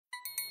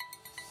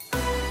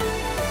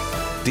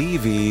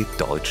DW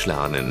Deutsch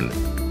lernen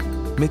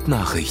mit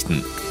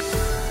Nachrichten.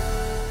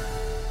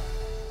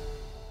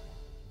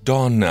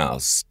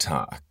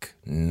 Donnerstag,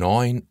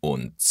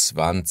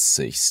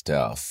 29.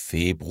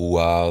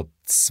 Februar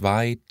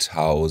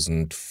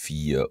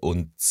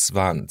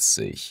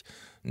 2024,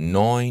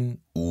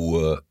 9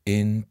 Uhr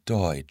in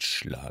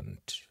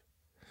Deutschland.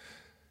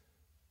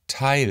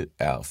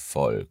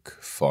 Teilerfolg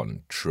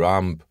von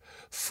Trump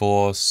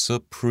vor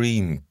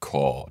Supreme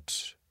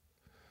Court.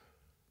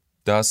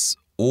 Das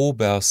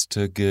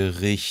oberste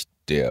Gericht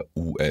der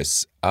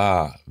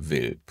USA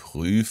will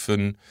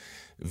prüfen,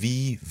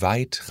 wie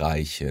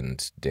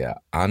weitreichend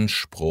der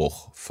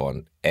Anspruch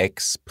von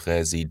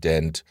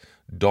Ex-Präsident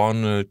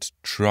Donald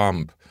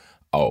Trump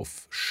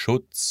auf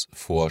Schutz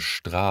vor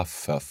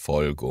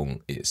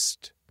Strafverfolgung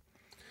ist.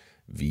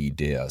 Wie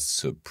der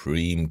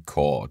Supreme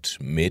Court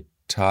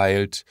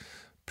mitteilt,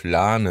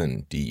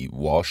 planen die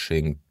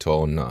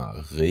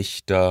Washingtoner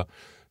Richter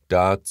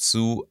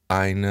dazu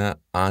eine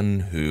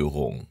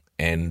Anhörung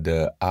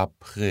Ende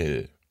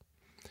April.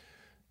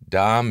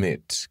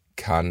 Damit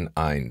kann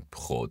ein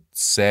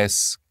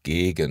Prozess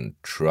gegen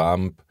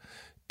Trump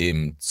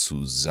im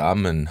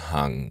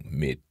Zusammenhang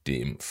mit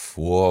dem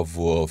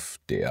Vorwurf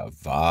der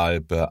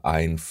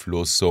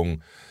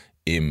Wahlbeeinflussung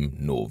im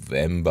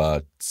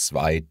November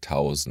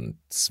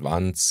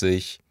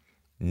 2020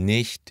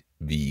 nicht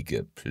wie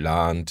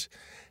geplant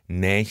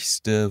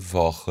nächste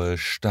Woche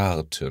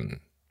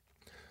starten.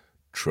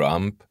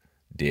 Trump,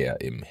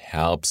 der im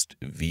Herbst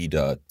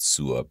wieder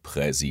zur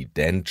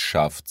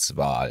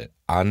Präsidentschaftswahl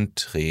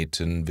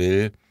antreten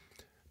will,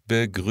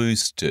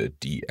 begrüßte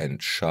die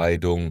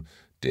Entscheidung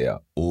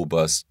der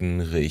obersten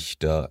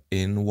Richter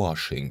in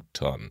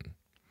Washington.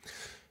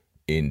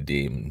 In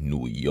dem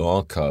New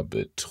Yorker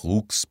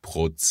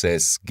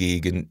Betrugsprozess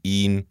gegen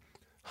ihn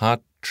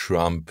hat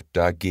Trump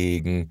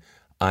dagegen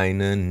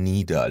eine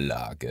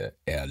Niederlage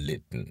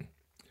erlitten.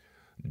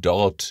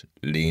 Dort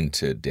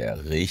lehnte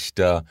der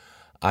Richter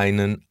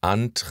einen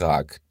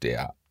Antrag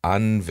der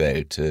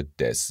Anwälte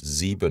des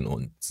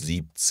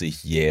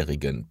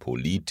 77-jährigen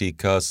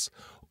Politikers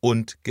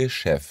und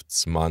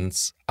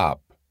Geschäftsmanns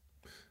ab.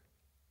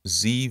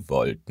 Sie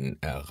wollten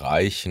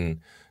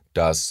erreichen,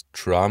 dass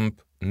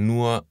Trump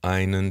nur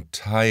einen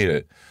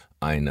Teil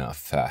einer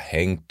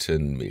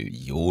verhängten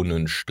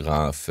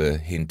Millionenstrafe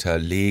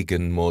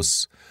hinterlegen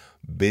muss,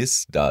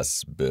 bis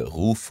das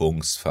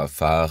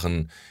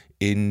Berufungsverfahren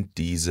in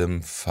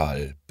diesem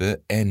Fall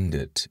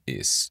beendet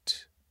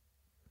ist.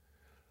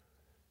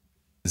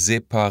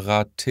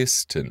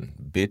 Separatisten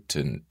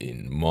bitten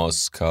in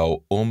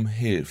Moskau um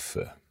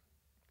Hilfe.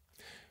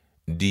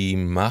 Die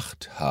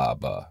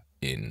Machthaber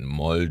in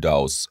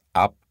Moldaus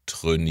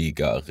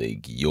abtrünniger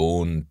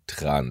Region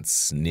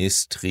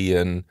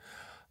Transnistrien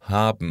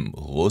haben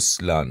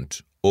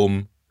Russland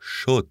um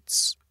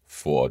Schutz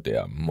vor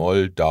der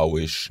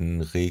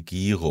moldauischen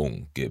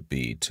Regierung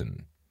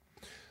gebeten.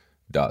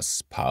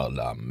 Das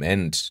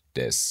Parlament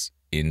des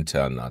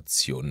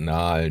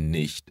international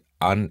nicht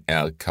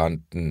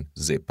anerkannten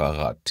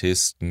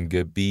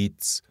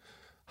Separatistengebiets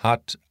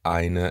hat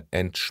eine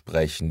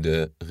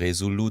entsprechende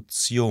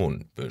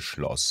Resolution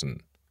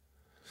beschlossen.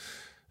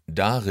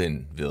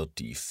 Darin wird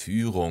die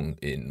Führung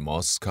in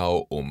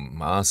Moskau um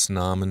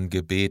Maßnahmen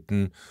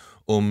gebeten,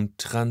 um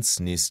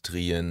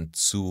Transnistrien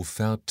zu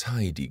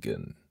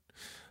verteidigen.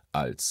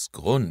 Als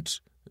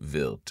Grund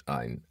wird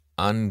ein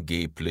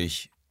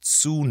angeblich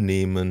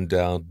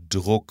zunehmender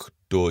Druck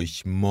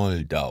durch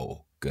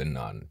Moldau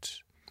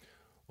genannt.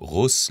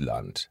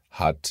 Russland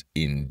hat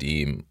in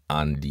dem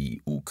an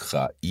die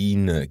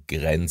Ukraine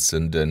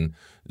grenzenden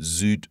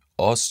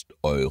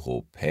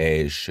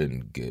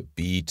südosteuropäischen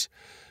Gebiet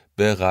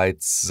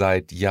bereits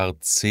seit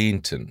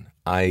Jahrzehnten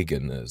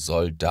eigene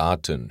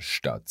Soldaten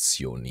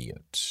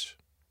stationiert.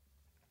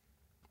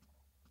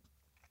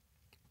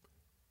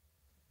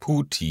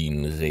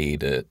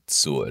 Putin-Rede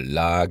zur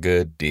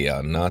Lage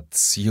der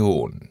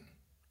Nation.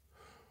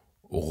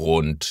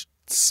 Rund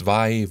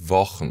 2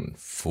 Wochen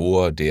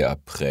vor der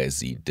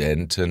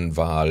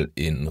Präsidentenwahl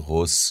in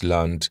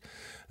Russland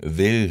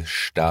will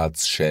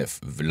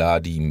Staatschef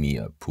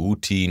Wladimir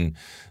Putin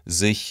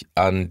sich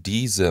an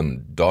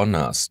diesem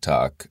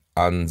Donnerstag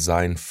an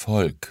sein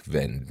Volk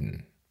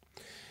wenden.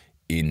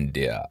 In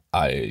der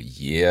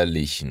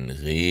alljährlichen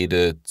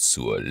Rede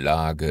zur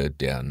Lage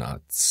der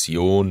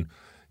Nation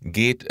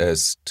geht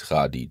es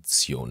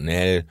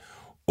traditionell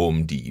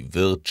um die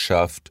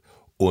Wirtschaft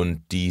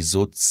und die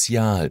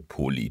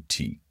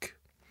Sozialpolitik.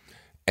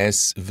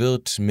 Es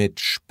wird mit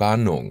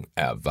Spannung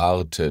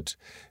erwartet,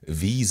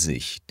 wie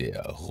sich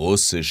der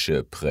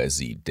russische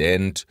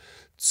Präsident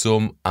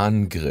zum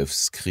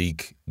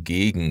Angriffskrieg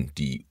gegen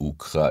die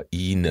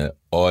Ukraine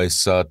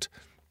äußert,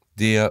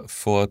 der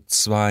vor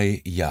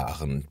 2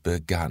 Jahren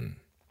begann.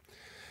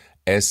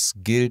 Es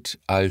gilt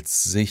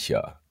als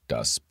sicher,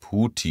 dass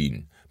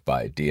Putin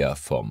bei der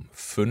vom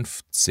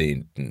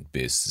 15.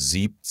 bis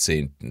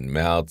 17.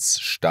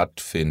 März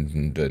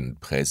stattfindenden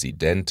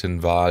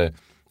Präsidentenwahl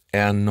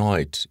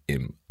erneut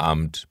im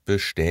Amt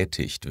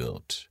bestätigt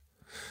wird.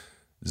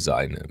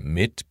 Seine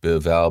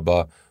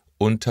Mitbewerber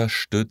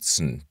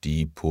unterstützen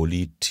die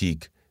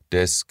Politik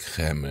des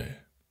Kreml.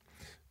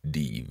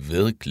 Die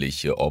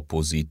wirkliche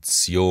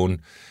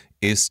Opposition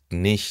ist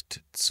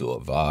nicht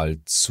zur Wahl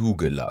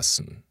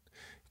zugelassen.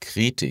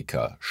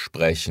 Kritiker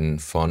sprechen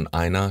von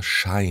einer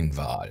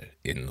Scheinwahl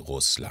in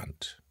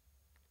Russland.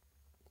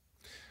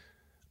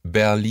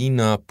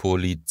 Berliner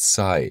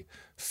Polizei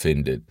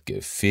findet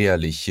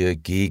gefährliche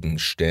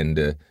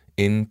Gegenstände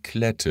in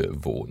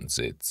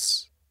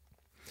Klette-Wohnsitz.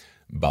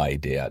 Bei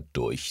der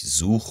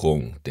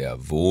Durchsuchung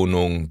der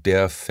Wohnung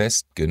der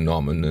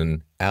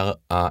festgenommenen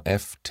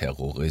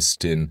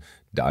RAF-Terroristin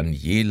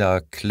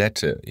Daniela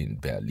Klette in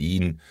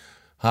Berlin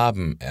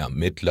haben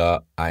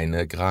Ermittler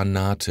eine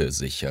Granate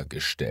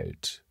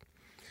sichergestellt.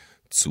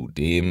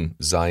 Zudem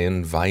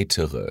seien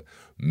weitere,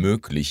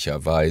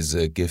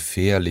 möglicherweise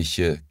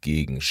gefährliche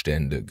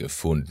Gegenstände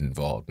gefunden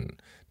worden,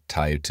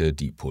 teilte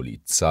die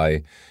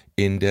Polizei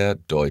in der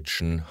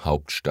deutschen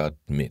Hauptstadt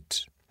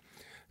mit.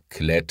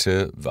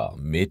 Klette war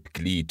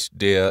Mitglied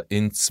der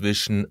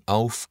inzwischen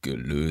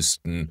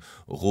aufgelösten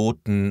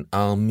Roten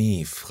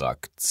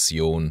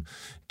Armee-Fraktion,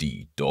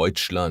 die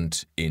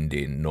Deutschland in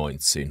den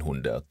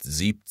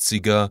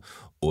 1970er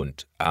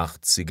und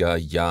 80er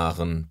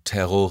Jahren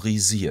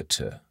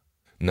terrorisierte.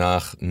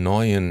 Nach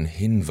neuen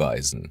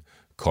Hinweisen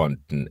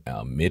konnten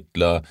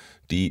Ermittler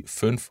die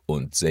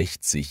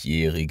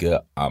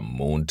 65-Jährige am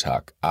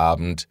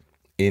Montagabend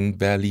in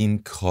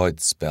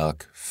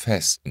Berlin-Kreuzberg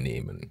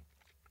festnehmen.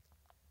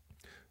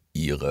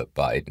 Ihre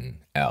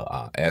beiden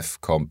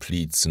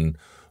RAF-Komplizen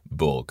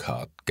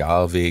Burkhard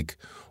Garweg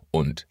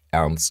und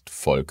Ernst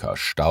Volker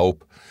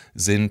Staub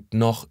sind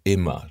noch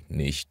immer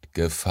nicht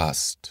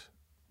gefasst.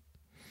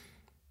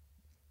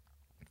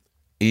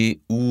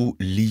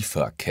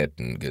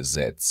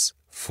 EU-Lieferkettengesetz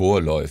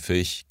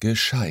vorläufig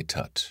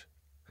gescheitert.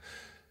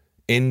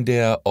 In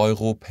der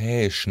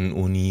Europäischen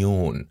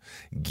Union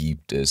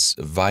gibt es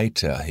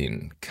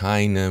weiterhin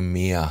keine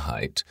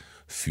Mehrheit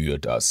für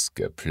das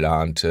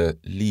geplante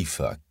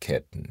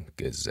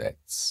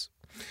Lieferkettengesetz.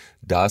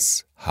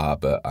 Das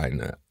habe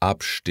eine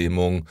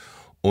Abstimmung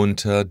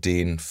unter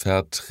den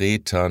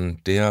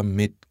Vertretern der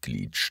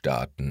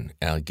Mitgliedstaaten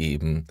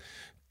ergeben,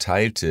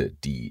 teilte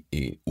die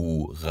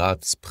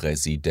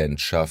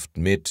EU-Ratspräsidentschaft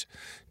mit,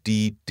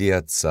 die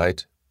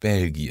derzeit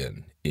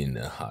Belgien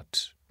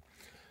innehat.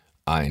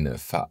 Eine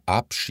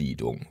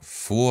Verabschiedung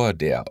vor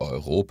der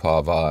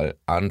Europawahl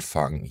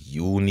Anfang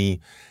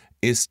Juni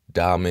ist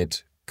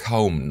damit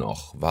kaum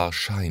noch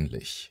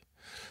wahrscheinlich.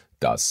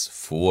 Das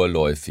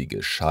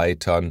vorläufige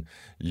Scheitern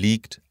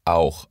liegt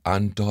auch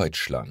an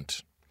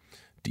Deutschland.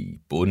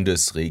 Die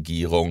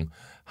Bundesregierung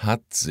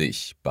hat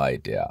sich bei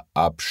der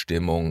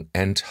Abstimmung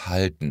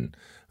enthalten,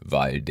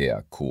 weil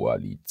der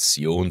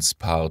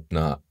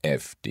Koalitionspartner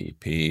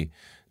FDP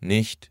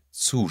nicht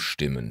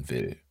zustimmen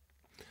will.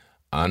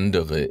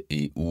 Andere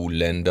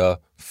EU-Länder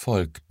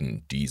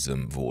folgten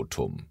diesem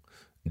Votum.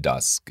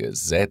 Das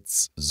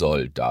Gesetz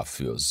soll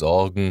dafür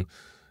sorgen,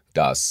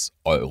 dass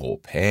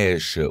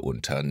europäische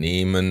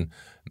Unternehmen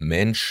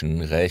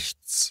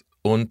Menschenrechts-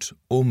 und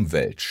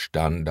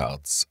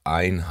Umweltstandards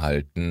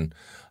einhalten,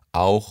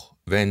 auch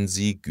wenn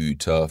sie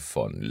Güter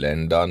von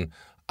Ländern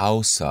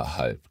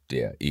außerhalb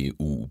der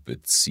EU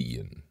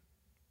beziehen.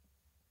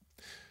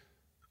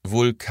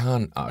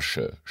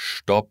 Vulkanasche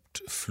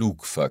stoppt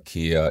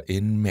Flugverkehr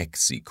in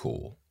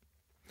Mexiko.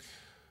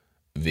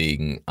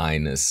 Wegen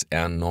eines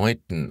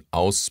erneuten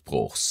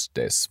Ausbruchs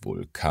des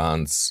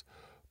Vulkans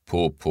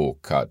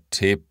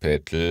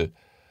Popocatépetl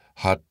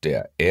hat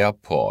der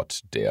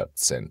Airport der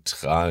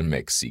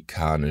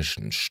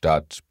zentralmexikanischen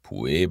Stadt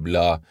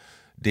Puebla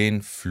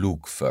den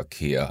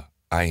Flugverkehr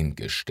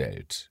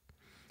eingestellt.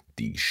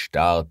 Die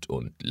Start-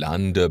 und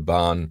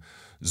Landebahn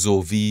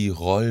sowie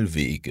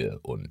Rollwege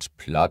und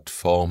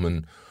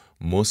Plattformen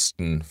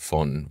mussten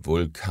von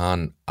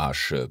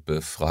Vulkanasche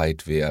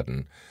befreit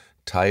werden,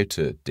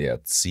 teilte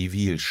der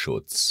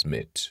Zivilschutz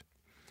mit.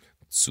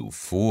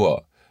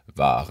 Zuvor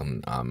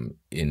waren am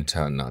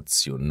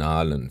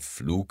internationalen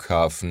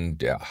Flughafen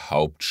der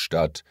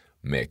Hauptstadt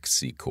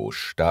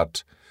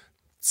Mexiko-Stadt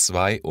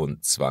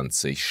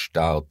 22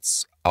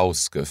 Starts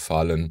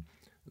ausgefallen,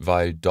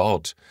 weil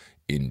dort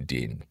in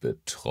den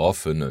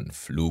betroffenen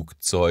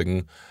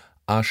Flugzeugen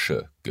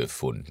Asche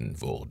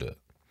gefunden wurde.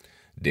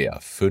 Der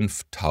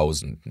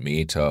 5000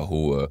 Meter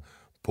hohe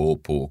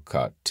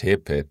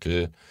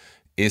Popocatépetl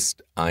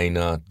ist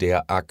einer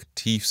der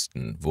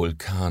aktivsten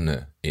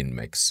Vulkane in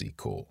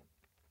Mexiko.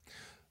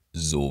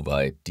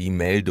 Soweit die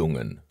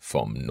Meldungen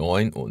vom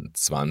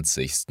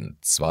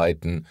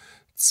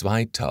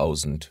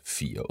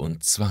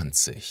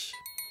 29.02.2024.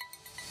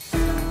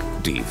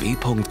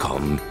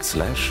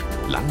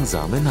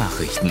 dw.com/langsame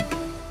Nachrichten